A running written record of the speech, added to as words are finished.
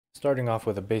starting off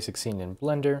with a basic scene in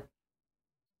Blender,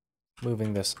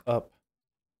 moving this up,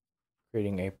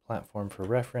 creating a platform for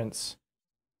reference,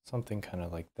 something kind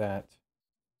of like that,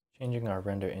 changing our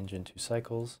render engine to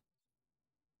cycles,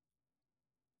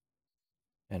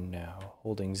 and now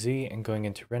holding Z and going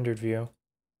into rendered view,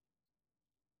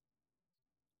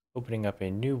 opening up a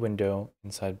new window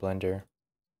inside Blender,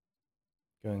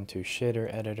 going to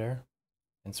shader editor,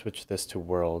 and switch this to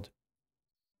world.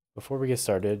 Before we get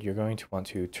started, you're going to want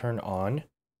to turn on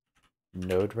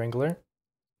Node Wrangler,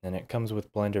 and it comes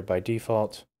with Blender by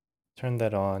default. Turn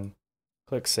that on,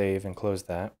 click save and close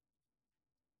that.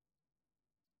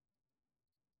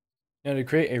 Now to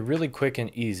create a really quick and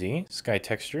easy sky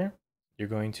texture, you're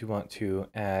going to want to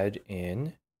add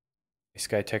in a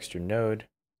sky texture node,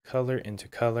 color into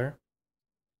color.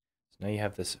 So now you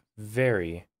have this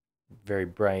very, very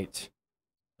bright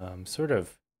sort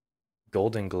of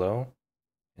golden glow.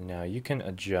 And now you can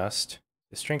adjust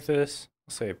the strength of this.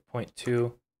 I'll say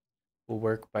 0.2 will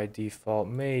work by default,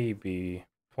 maybe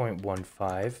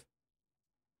 0.15.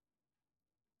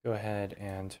 Go ahead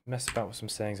and mess about with some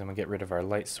settings. I'm gonna get rid of our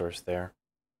light source there.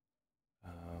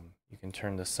 You can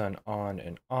turn the sun on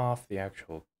and off, the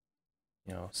actual,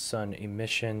 sun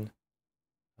emission.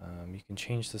 You can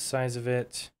change the size of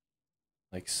it,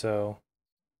 like so,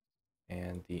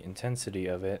 and the intensity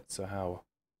of it, so how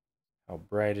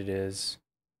bright it is,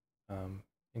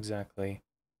 exactly,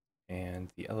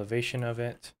 and the elevation of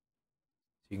it.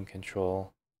 So you can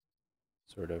control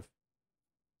sort of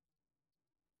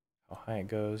how high it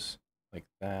goes, like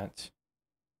that.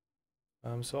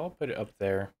 So I'll put it up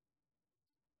there.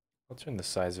 I'll turn the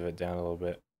size of it down a little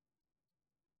bit.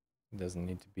 It doesn't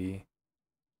need to be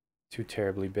too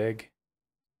terribly big.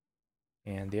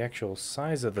 And the actual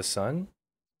size of the sun,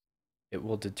 it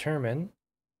will determine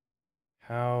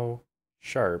how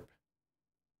sharp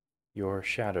your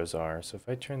shadows are. So if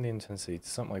I turn the intensity to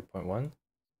something like 0.1,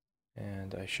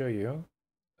 and I show you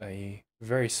a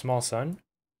very small sun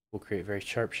will create very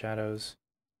sharp shadows,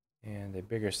 and a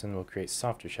bigger sun will create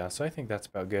softer shadows. So I think that's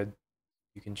about good.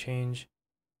 You can change,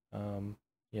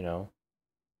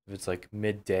 if it's like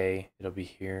midday, it'll be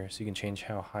here. So you can change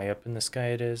how high up in the sky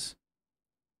it is,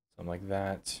 something like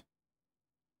that.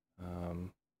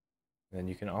 Then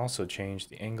you can also change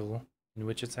the angle in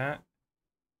which it's at,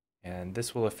 and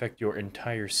this will affect your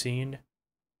entire scene.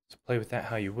 So play with that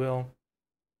how you will.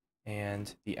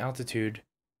 And the altitude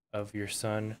of your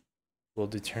sun will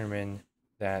determine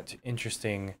that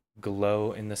interesting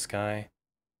glow in the sky.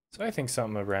 So I think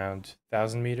something around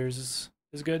 1,000 meters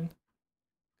is good,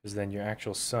 because then your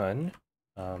actual sun,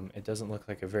 it doesn't look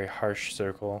like a very harsh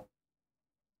circle,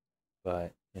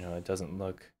 but it doesn't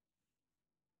look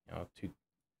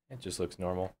it just looks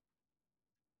normal.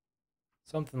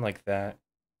 Something like that.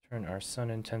 Turn our sun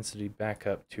intensity back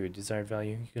up to a desired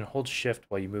value. You can hold shift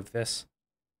while you move this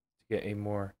to get a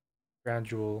more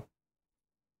gradual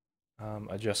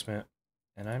adjustment.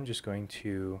 And I'm just going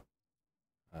to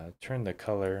turn the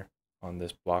color on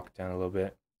this block down a little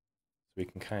bit so we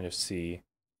can kind of see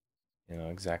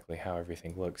exactly how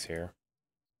everything looks here.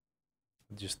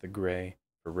 Just the gray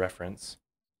for reference.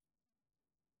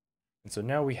 And so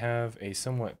now we have a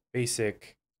somewhat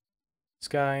basic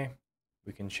sky.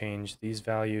 We can change these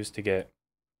values to get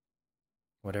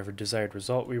whatever desired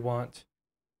result we want.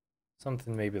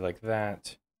 Something maybe like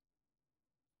that.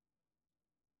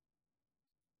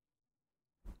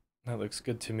 That looks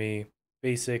good to me.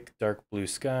 Basic dark blue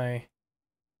sky.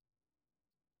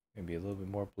 Maybe a little bit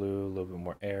more blue, a little bit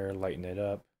more air, lighten it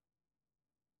up.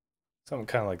 Something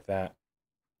kind of like that.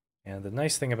 And the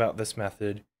nice thing about this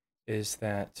method is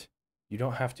that you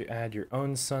don't have to add your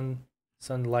own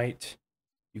sunlight.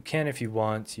 You can if you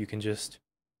want. You can just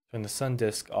turn the sun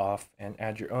disk off and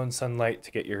add your own sunlight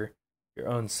to get your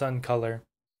own sun color.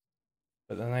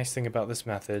 But the nice thing about this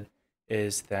method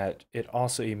is that it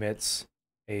also emits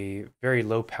a very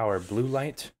low power blue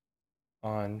light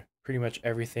on pretty much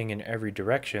everything in every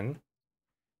direction,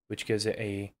 which gives it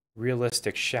a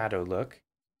realistic shadow look.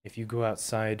 If you go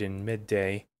outside in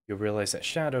midday, you'll realize that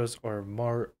shadows are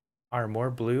more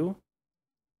blue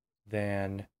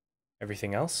than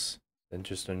everything else, than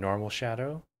just a normal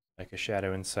shadow. Like a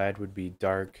shadow inside would be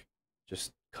dark,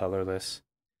 just colorless.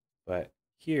 But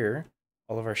here,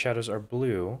 all of our shadows are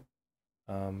blue,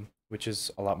 which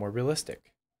is a lot more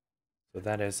realistic. So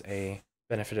that is a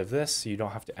benefit of this. You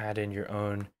don't have to add in your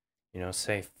own,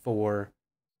 say 4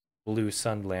 blue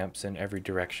sun lamps in every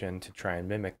direction to try and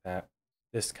mimic that.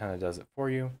 This kind of does it for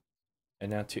you.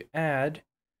 And now to add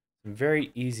some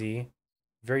very easy,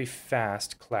 very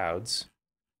fast clouds,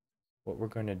 what we're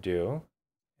going to do,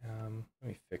 let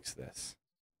me fix this.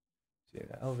 See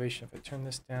the elevation, if I turn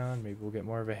this down, maybe we'll get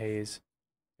more of a haze.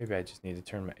 Maybe I just need to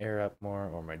turn my air up more,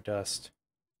 or my dust.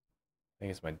 I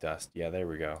think it's my dust. Yeah, there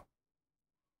we go.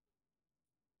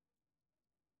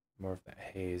 More of that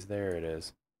haze. There it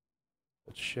is.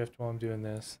 Hold shift while I'm doing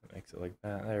this. That makes it like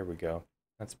that. There we go.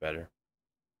 That's better.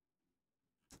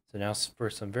 So now for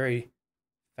some very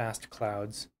fast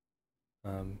clouds,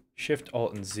 Shift,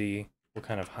 Alt, and Z will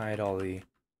kind of hide all the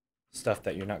stuff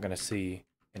that you're not going to see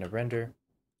in a render.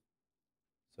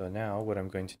 So now what I'm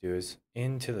going to do is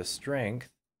into the strength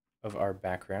of our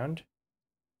background.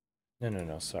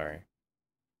 No, sorry.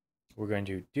 We're going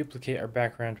to duplicate our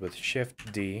background with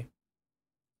Shift D,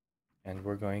 and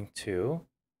we're going to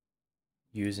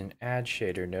use an add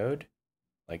shader node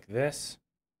like this.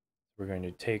 We're going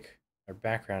to take our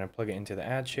background and plug it into the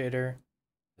add shader,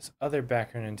 this other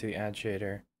background into the add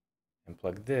shader, and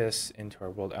plug this into our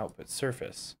world output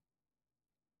surface.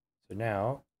 So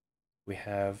now we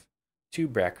have two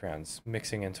backgrounds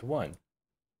mixing into one.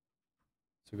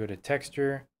 So go to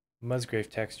texture, Musgrave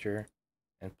texture,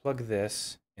 and plug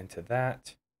this into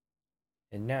that.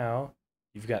 And now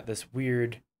you've got this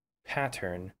weird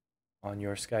pattern on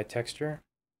your sky texture.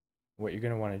 What you're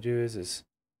going to want to do is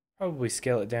probably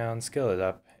scale it down, scale it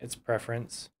up. It's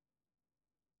preference.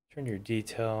 Turn your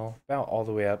detail about all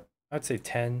the way up. I'd say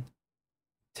 10.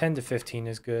 10 to 15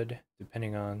 is good,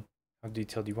 depending on how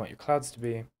detailed you want your clouds to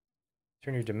be.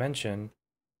 Turn your dimension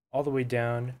all the way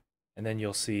down, and then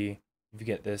you'll see you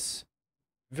get this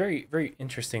very, very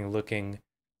interesting looking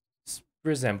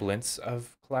resemblance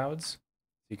of clouds.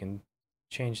 So you can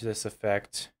change this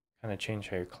effect, kind of change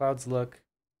how your clouds look,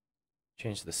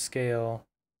 change the scale.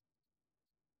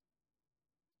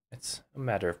 It's a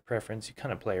matter of preference. You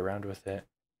kind of play around with it.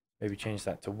 Maybe change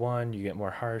that to 1, you get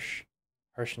more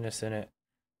harshness in it.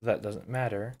 That doesn't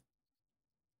matter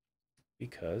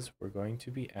because we're going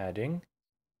to be adding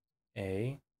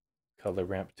a color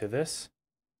ramp to this.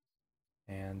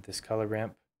 And this color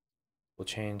ramp will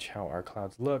change how our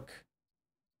clouds look,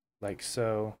 like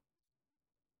so,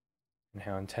 and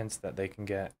how intense that they can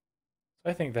get.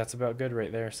 So I think that's about good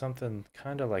right there. Something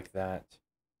kind of like that.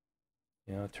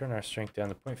 You know, turn our strength down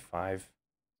to 0.5,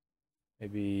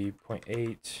 maybe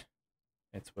 0.8.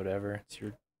 It's whatever. It's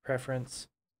your preference.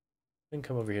 Then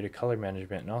come over here to color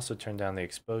management and also turn down the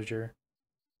exposure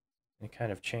and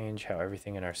kind of change how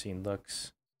everything in our scene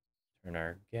looks. Turn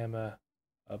our gamma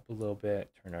up a little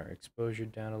bit, turn our exposure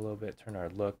down a little bit, turn our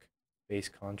look, base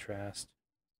contrast,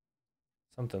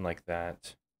 something like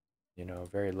that. You know,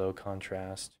 very low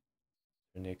contrast.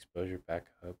 Turn the exposure back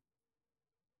up.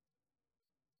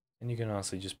 And you can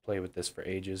honestly just play with this for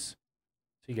ages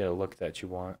so you get a look that you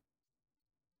want.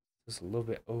 Just a little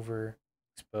bit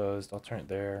overexposed. I'll turn it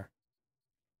there.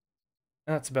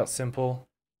 And that's about simple.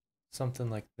 Something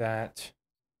like that.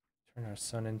 Turn our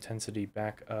sun intensity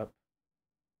back up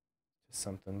to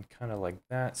something kind of like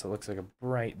that, so it looks like a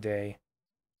bright day.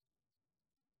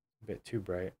 A bit too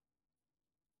bright.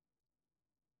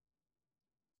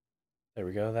 There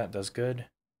we go, that does good.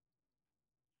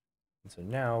 And so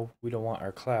now we don't want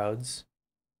our clouds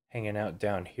hanging out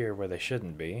down here where they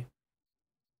shouldn't be.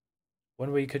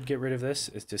 One way you could get rid of this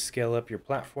is to scale up your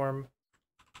platform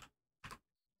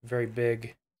very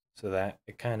big so that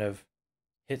it kind of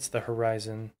hits the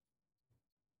horizon,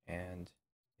 and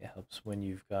it helps when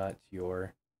you've got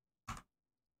your,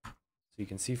 so you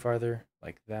can see farther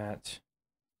like that.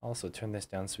 Also turn this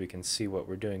down so we can see what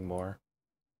we're doing more.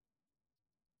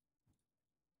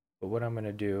 But what I'm going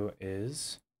to do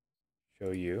is show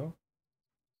you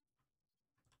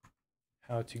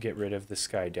how to get rid of the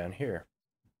sky down here.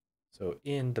 So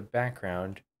in the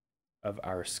background of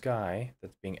our sky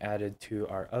that's being added to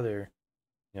our other,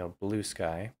 blue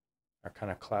sky, our kind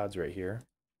of clouds right here,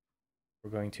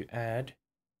 we're going to add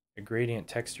a gradient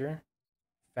texture,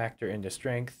 factor into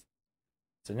strength.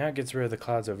 So now it gets rid of the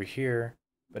clouds over here,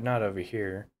 but not over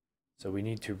here. So we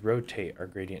need to rotate our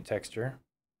gradient texture.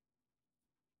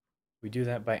 We do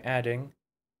that by adding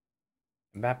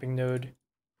a mapping node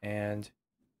and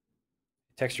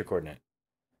a texture coordinate.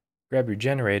 Grab your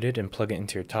generated and plug it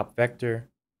into your top vector,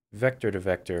 vector to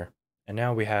vector, and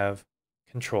now we have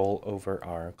control over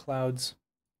our clouds.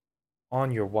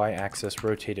 On your y-axis,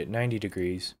 rotate it 90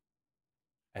 degrees,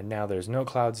 and now there's no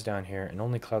clouds down here and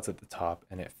only clouds at the top,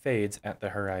 and it fades at the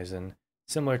horizon,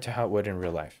 similar to how it would in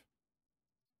real life.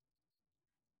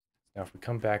 Now if we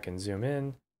come back and zoom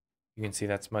in, you can see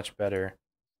that's much better,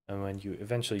 and when you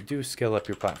eventually do scale up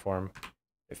your platform,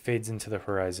 it fades into the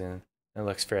horizon and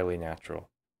looks fairly natural.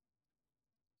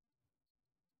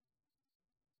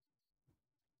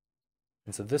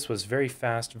 And so this was very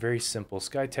fast, very simple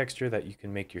sky texture that you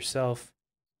can make yourself.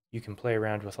 You can play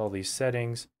around with all these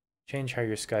settings. change how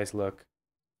your skies look.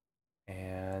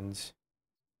 And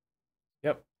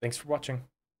yep, thanks for watching.